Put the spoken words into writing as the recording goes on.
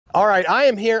All right, I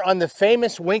am here on the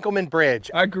famous Winkelman Bridge.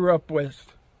 I grew up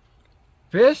with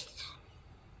fists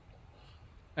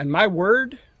and my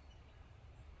word,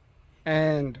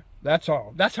 and that's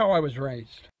all. That's how I was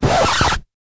raised.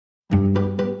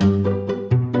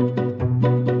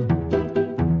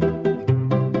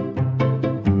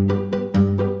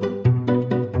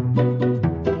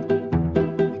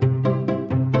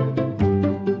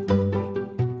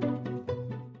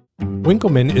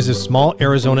 Winkelman is a small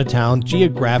Arizona town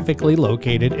geographically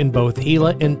located in both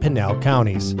Gila and Pinal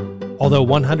counties, although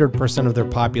 100% of their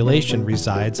population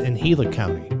resides in Gila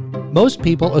County. Most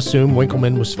people assume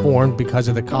Winkelman was formed because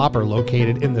of the copper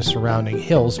located in the surrounding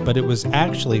hills, but it was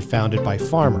actually founded by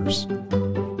farmers.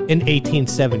 In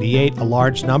 1878, a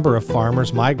large number of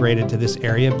farmers migrated to this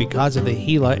area because of the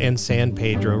Gila and San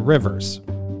Pedro rivers.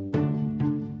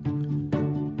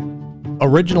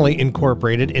 Originally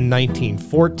incorporated in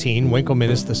 1914,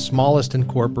 Winkelman is the smallest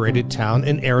incorporated town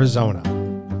in Arizona.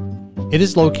 It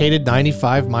is located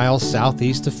 95 miles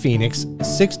southeast of Phoenix,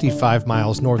 65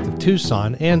 miles north of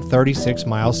Tucson, and 36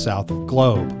 miles south of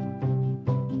Globe.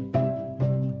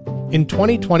 In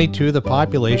 2022, the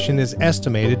population is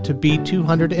estimated to be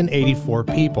 284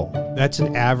 people. That's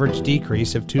an average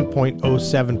decrease of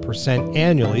 2.07%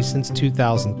 annually since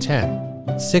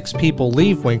 2010. 6 people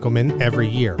leave Winkelman every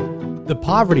year. The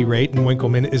poverty rate in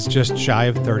Winkelman is just shy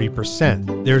of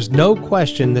 30%. There's no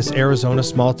question this Arizona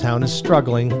small town is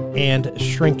struggling and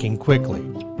shrinking quickly.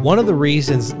 One of the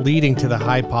reasons leading to the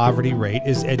high poverty rate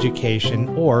is education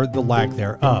or the lack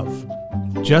thereof.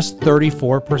 Just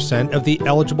 34% of the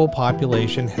eligible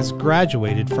population has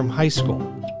graduated from high school.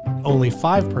 Only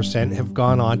 5% have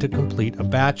gone on to complete a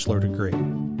bachelor degree.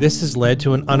 This has led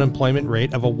to an unemployment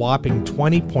rate of a whopping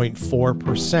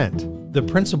 20.4%. The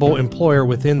principal employer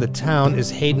within the town is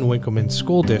Hayden Winkelman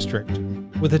School District.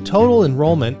 With a total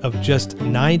enrollment of just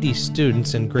 90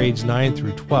 students in grades 9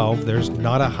 through 12, there's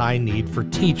not a high need for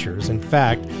teachers. In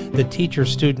fact, the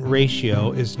teacher-student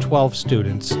ratio is 12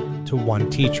 students to 1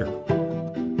 teacher.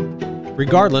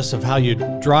 Regardless of how you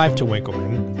drive to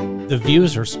Winkelman, the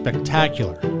views are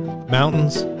spectacular.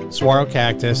 Mountains, saguaro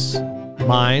cactus,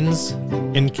 mines,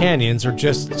 and canyons are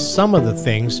just some of the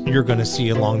things you're going to see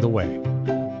along the way.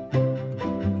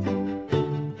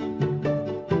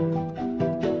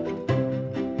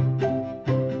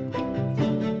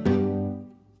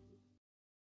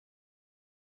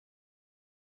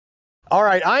 All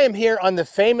right, I am here on the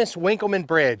famous Winkelman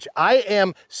Bridge. I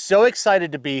am so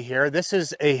excited to be here. This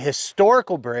is a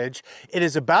historical bridge. It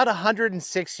is about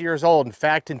 106 years old. In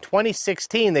fact, in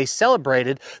 2016, they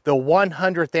celebrated the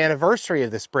 100th anniversary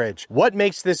of this bridge. What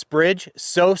makes this bridge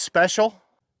so special?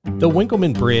 The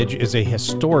Winkelman Bridge is a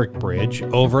historic bridge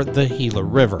over the Gila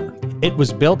River. It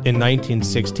was built in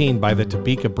 1916 by the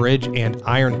Topeka Bridge and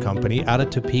Iron Company out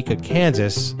of Topeka,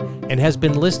 Kansas, and has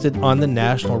been listed on the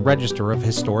National Register of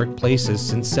Historic Places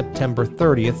since September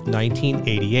 30th,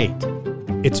 1988.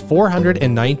 It's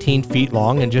 419 feet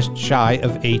long and just shy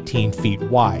of 18 feet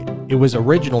wide. It was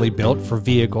originally built for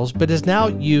vehicles but is now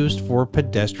used for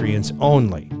pedestrians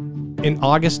only. In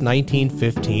August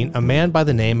 1915, a man by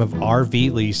the name of R.V.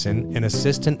 Leeson, an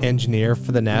assistant engineer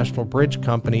for the National Bridge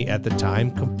Company at the time,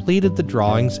 completed the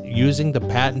drawings using the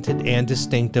patented and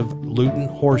distinctive Luton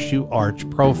Horseshoe Arch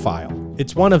profile.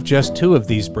 It's one of just 2 of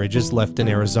these bridges left in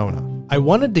Arizona. I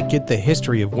wanted to get the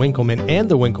history of Winkelman and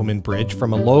the Winkelman Bridge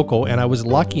from a local, and I was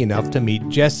lucky enough to meet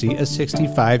Jesse, a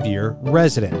 65-year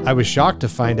resident. I was shocked to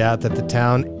find out that the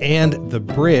town and the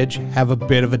bridge have a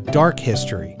bit of a dark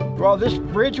history. Well, this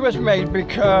bridge was made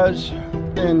because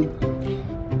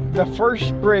the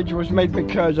first bridge was made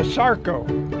because Asarco,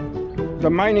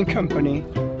 the mining company,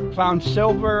 found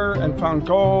silver and found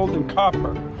gold and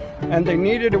copper, and they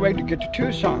needed a way to get to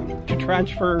Tucson to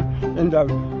transfer in the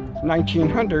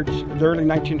 1900s, the early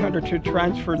 1900s, to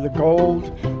transfer the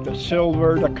gold, the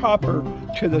silver, the copper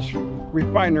to the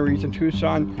refineries in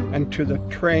Tucson and to the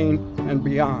train and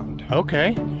beyond.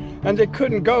 Okay. And they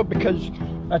couldn't go because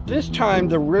at this time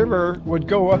the river would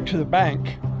go up to the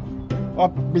bank.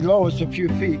 Up below us a few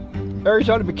feet.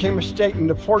 Arizona became a state in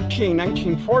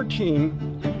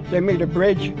 1914. They made a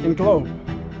bridge in Globe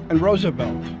and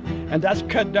Roosevelt. And that's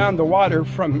cut down the water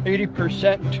from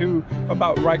 80% to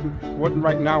about what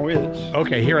right now is.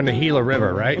 Okay, here in the Gila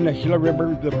River, right? In the Gila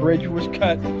River, the bridge was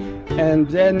cut. And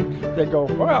then they go,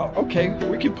 well, okay,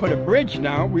 we can put a bridge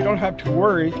now. We don't have to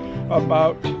worry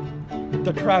about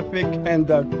the traffic and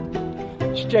the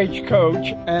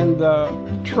stagecoach and the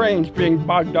trains being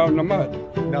bogged down in the mud.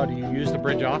 Now, do you use the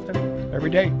bridge often? Every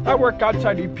day. I work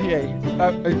outside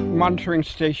EPA, a monitoring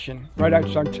station right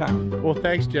outside town. Well,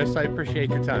 thanks, Jess. I appreciate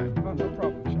your time. Oh, no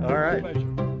problem. All right. Pleasure.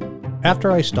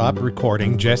 After I stopped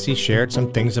recording, Jesse shared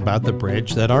some things about the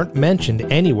bridge that aren't mentioned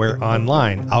anywhere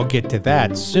online. I'll get to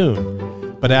that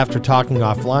soon. But after talking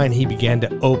offline, he began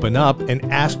to open up and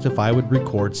asked if I would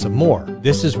record some more.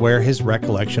 This is where his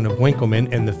recollection of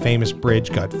Winkelman and the famous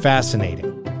bridge got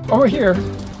fascinating. Over here,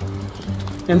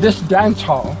 in this dance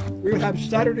hall, we would have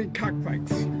Saturday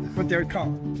cockfights, what they would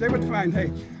call. They would find, hey,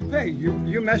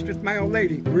 you messed with my old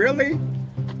lady. Really?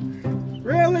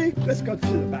 Really? Let's go to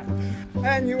the back.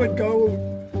 And you would go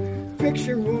fix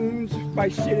your wounds by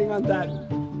sitting on that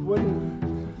wooden,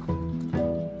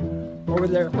 over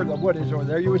there where the wood is over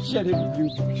there. You would sit and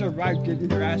you survived getting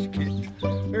your ass kicked.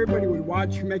 Everybody would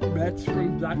watch you make bets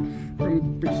from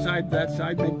beside that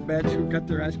side, make bets who got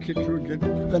their ass kicked, who would get.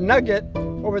 The Nugget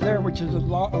over there, which is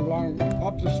along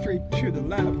up the street to the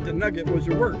left, the Nugget was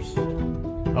the worst.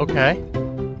 Okay.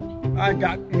 I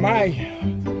got my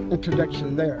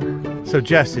introduction there. So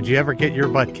Jess, did you ever get your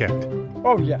butt kicked?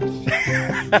 Oh yes.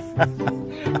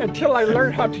 Until I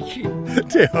learned how to cheat.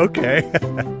 Okay.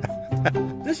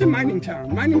 This is mining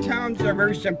town. Mining towns are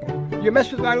very simple. You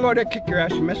mess with my lord, I kick your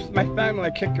ass. You mess with my family,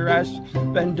 I kick your ass.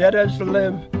 Vendettas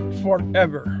live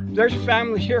forever. There's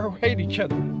families here who hate each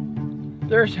other.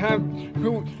 There's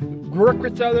who work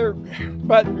with other,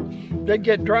 but they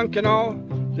get drunk and all.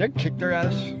 They kick their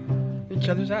ass, each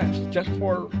other's ass, just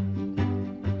for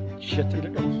shit and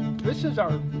giggles. This is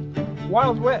our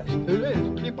Wild West. It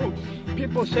is.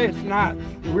 People say it's not.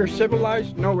 We're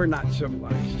civilized. No, we're not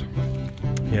civilized.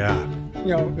 Yeah.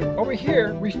 You know, over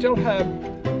here, we still have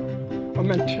a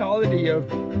mentality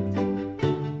of,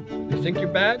 you think you're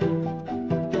bad?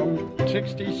 From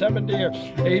 60, 70, or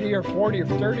 80, or 40, or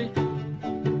 30?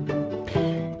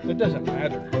 It doesn't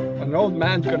matter. An old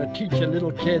man's going to teach a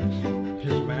little kid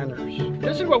his manners.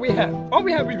 This is what we have. All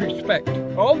we have is respect.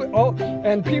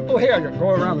 And people here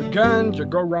go around with guns or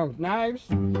go around with knives.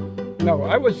 No,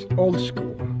 I was old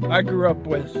school. I grew up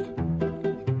with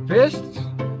fists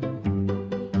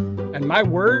and my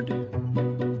word,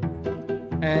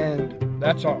 and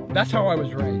that's all. That's how I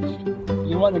was raised.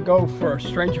 You want to go for a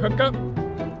strange hookup?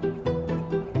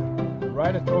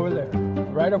 Right up over there.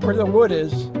 Right up where the wood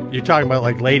is. You're talking about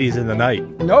like ladies in the night?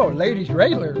 No, ladies,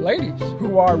 regular ladies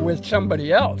who are with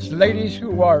somebody else. Ladies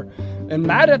who are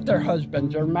mad at their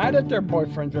husbands or mad at their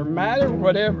boyfriends or mad at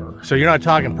whatever. So you're not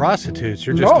talking prostitutes,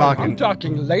 you're just talking... I'm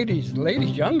talking ladies,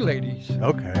 young ladies.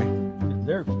 Okay.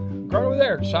 They're go over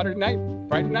there, Saturday night,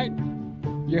 Friday night.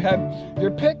 You have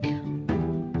your pick.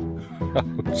 Oh,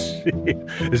 gee.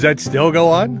 Does that still go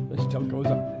on? It still goes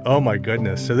on. Oh my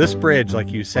goodness. So this bridge, like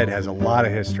you said, has a lot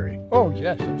of history. Oh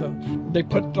yes. They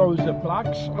put those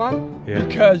blocks on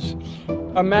because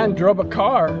a man drove a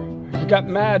car. He got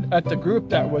mad at the group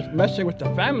that was messing with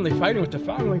the family, fighting with the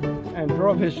family, and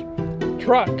drove his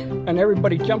truck, and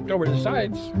everybody jumped over the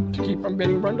sides to keep from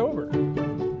getting run over.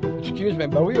 Excuse me,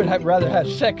 but we would rather have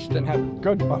sex than have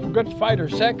a good fight or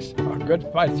sex. A good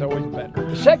fight's always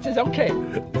better. Sex is okay.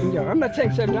 You know, I'm not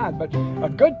saying sex not, but a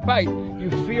good fight, you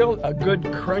feel a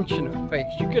good crunch in the face.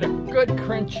 You get a good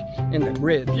crunch in the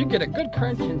ribs. You get a good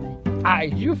crunch in the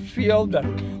eyes. You feel the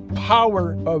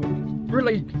power of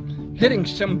really hitting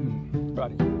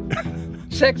somebody.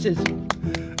 Sex is,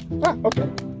 okay.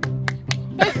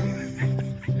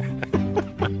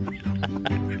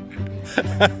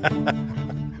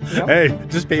 Yep. Hey,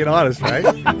 just being honest, right?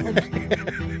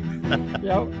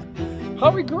 Yeah. How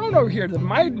we grown over here? The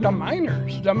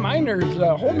miners,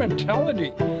 the whole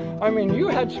mentality. I mean, you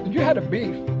had a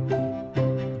beef.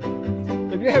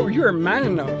 If you were man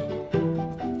enough,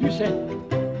 you said,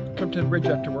 "Come to the bridge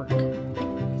after work."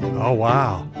 Oh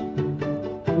wow!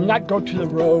 Not go to the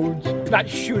roads, not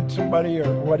shoot somebody or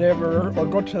whatever, or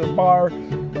go to the bar.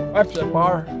 After the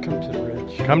bar, come to the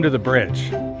bridge. Come to the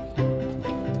bridge.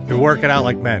 We work it out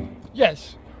like men.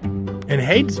 Yes. And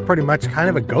Hayden's pretty much kind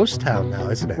of a ghost town now,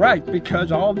 isn't it? Right,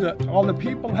 because all the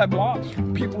people have lost.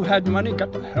 People who had money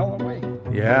got the hell away.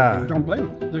 Yeah. Don't blame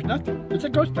them. There's nothing. It's a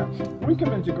ghost town.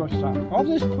 Winkelman's a ghost town. All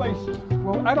this place,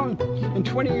 well, in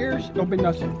 20 years, there'll be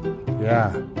nothing.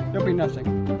 Yeah. There'll be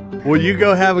nothing. Well, you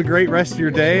go have a great rest of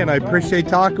your day, and I appreciate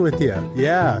talking with you.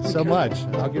 Yeah, so much.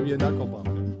 I'll give you a knuckle bump.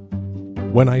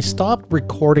 When I stopped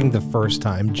recording the first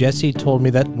time, Jesse told me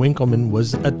that Winkelman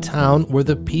was a town where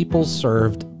the people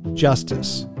served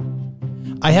justice.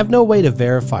 I have no way to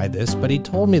verify this, but he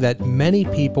told me that many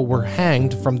people were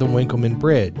hanged from the Winkelman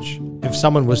Bridge. If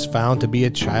someone was found to be a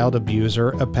child abuser,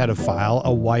 a pedophile,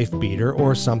 a wife beater,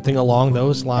 or something along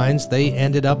those lines, they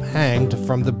ended up hanged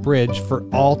from the bridge for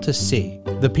all to see.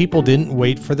 The people didn't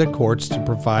wait for the courts to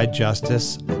provide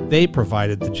justice. They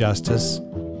provided the justice,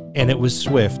 and it was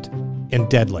swift and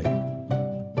deadly.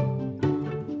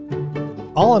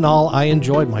 All in all, I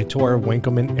enjoyed my tour of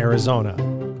Winkelman, Arizona.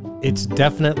 It's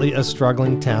definitely a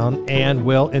struggling town and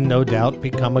will, in no doubt,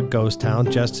 become a ghost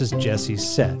town, just as Jesse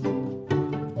said.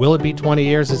 Will it be 20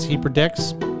 years as he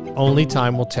predicts? Only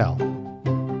time will tell.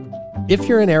 If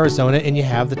you're in Arizona and you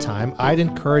have the time, I'd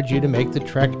encourage you to make the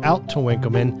trek out to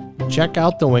Winkelman, check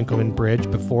out the Winkelman Bridge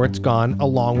before it's gone,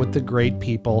 along with the great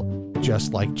people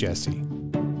just like Jesse.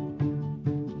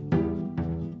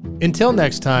 Until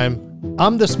next time,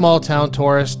 I'm the Small Town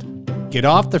Tourist. Get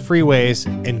off the freeways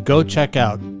and go check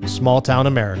out Small Town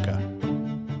America.